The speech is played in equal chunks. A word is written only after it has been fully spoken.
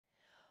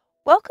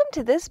Welcome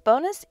to this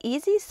bonus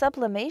easy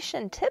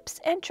sublimation tips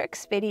and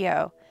tricks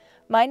video.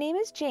 My name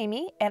is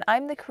Jamie and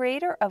I'm the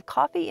creator of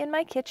Coffee in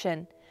My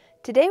Kitchen.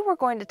 Today we're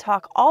going to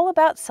talk all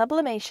about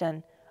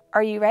sublimation.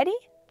 Are you ready?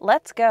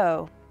 Let's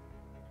go.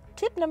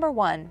 Tip number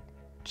 1.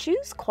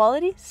 Choose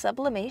quality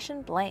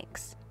sublimation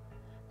blanks.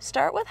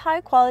 Start with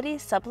high quality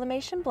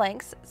sublimation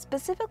blanks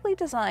specifically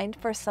designed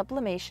for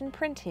sublimation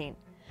printing.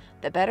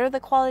 The better the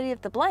quality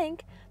of the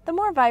blank, the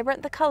more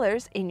vibrant the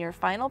colors in your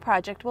final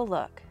project will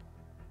look.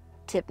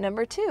 Tip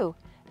number 2.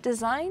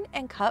 Design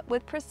and cut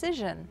with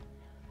precision.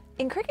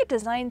 In Cricut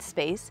Design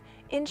Space,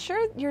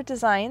 ensure your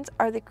designs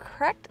are the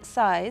correct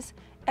size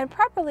and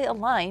properly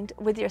aligned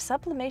with your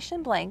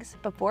sublimation blanks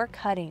before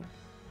cutting.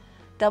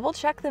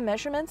 Double-check the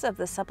measurements of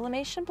the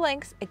sublimation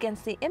blanks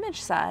against the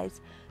image size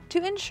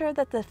to ensure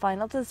that the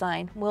final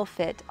design will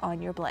fit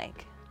on your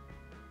blank.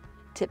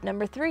 Tip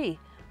number 3.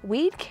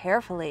 Weed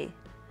carefully.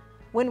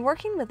 When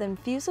working with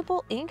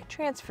infusible ink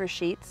transfer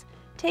sheets,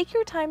 take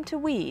your time to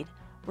weed.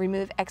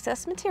 Remove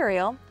excess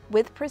material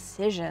with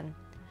precision.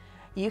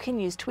 You can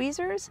use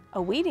tweezers,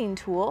 a weeding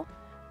tool,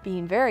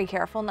 being very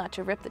careful not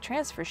to rip the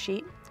transfer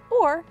sheet,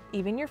 or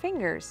even your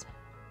fingers.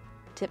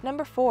 Tip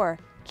number 4.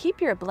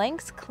 Keep your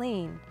blanks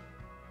clean.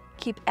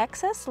 Keep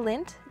excess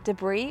lint,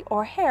 debris,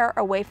 or hair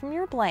away from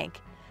your blank,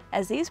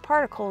 as these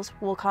particles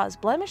will cause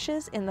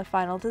blemishes in the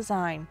final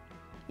design.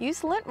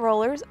 Use lint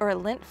rollers or a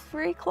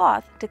lint-free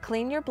cloth to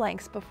clean your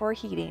blanks before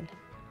heating.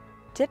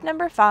 Tip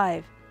number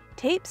 5.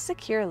 Tape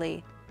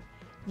securely.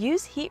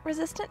 Use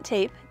heat-resistant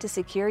tape to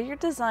secure your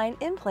design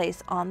in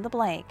place on the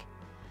blank.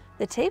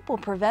 The tape will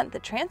prevent the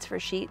transfer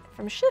sheet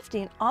from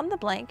shifting on the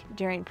blank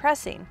during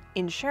pressing,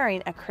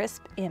 ensuring a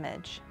crisp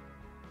image.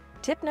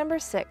 Tip number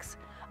 6.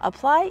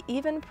 Apply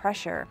even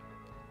pressure.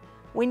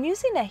 When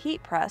using a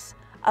heat press,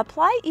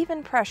 apply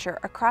even pressure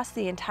across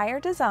the entire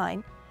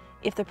design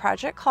if the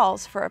project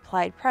calls for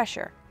applied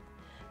pressure.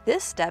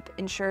 This step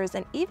ensures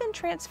an even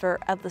transfer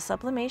of the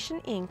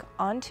sublimation ink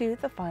onto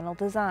the final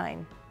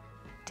design.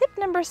 Tip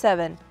number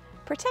 7.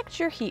 Protect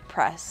your heat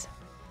press.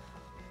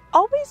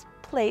 Always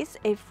place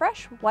a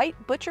fresh white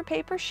butcher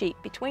paper sheet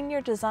between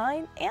your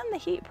design and the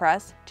heat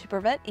press to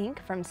prevent ink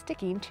from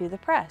sticking to the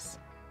press.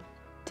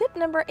 Tip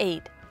number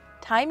 8.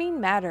 Timing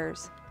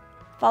matters.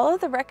 Follow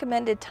the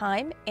recommended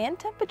time and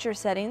temperature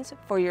settings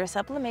for your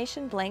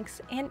sublimation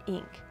blanks and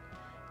ink.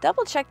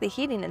 Double-check the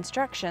heating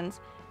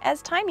instructions,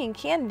 as timing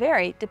can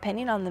vary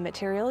depending on the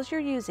materials you're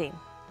using.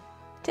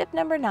 Tip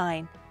number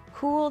 9.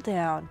 Cool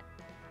down.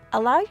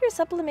 Allow your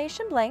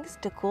sublimation blanks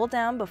to cool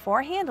down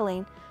before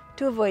handling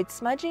to avoid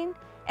smudging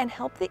and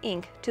help the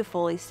ink to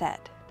fully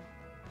set.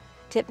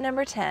 Tip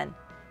number 10.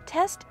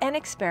 Test and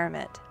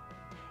experiment.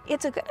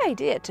 It's a good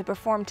idea to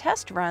perform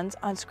test runs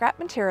on scrap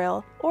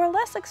material or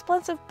less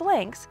expensive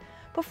blanks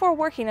before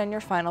working on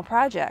your final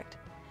project.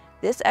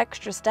 This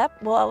extra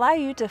step will allow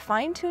you to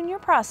fine-tune your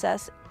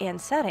process and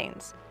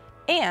settings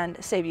and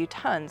save you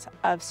tons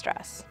of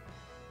stress.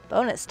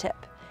 Bonus tip.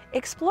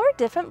 Explore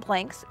different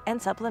blanks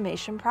and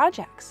sublimation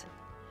projects.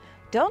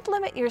 Don't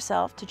limit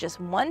yourself to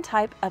just one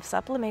type of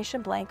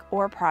sublimation blank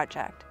or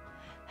project.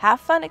 Have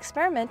fun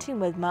experimenting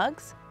with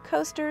mugs,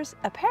 coasters,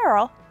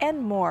 apparel,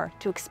 and more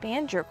to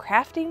expand your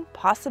crafting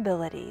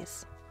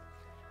possibilities.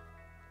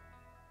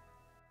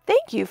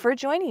 Thank you for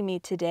joining me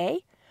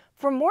today.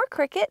 For more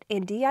Cricut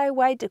and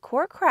DIY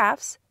decor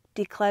crafts,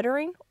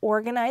 decluttering,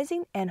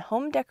 organizing, and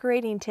home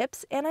decorating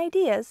tips and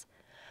ideas,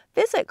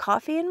 visit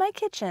Coffee in My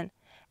Kitchen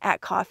at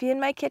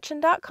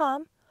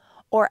coffeeinmykitchen.com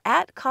or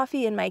at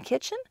Coffee in My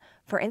Kitchen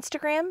for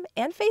Instagram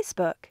and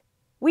Facebook.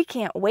 We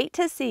can't wait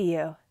to see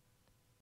you!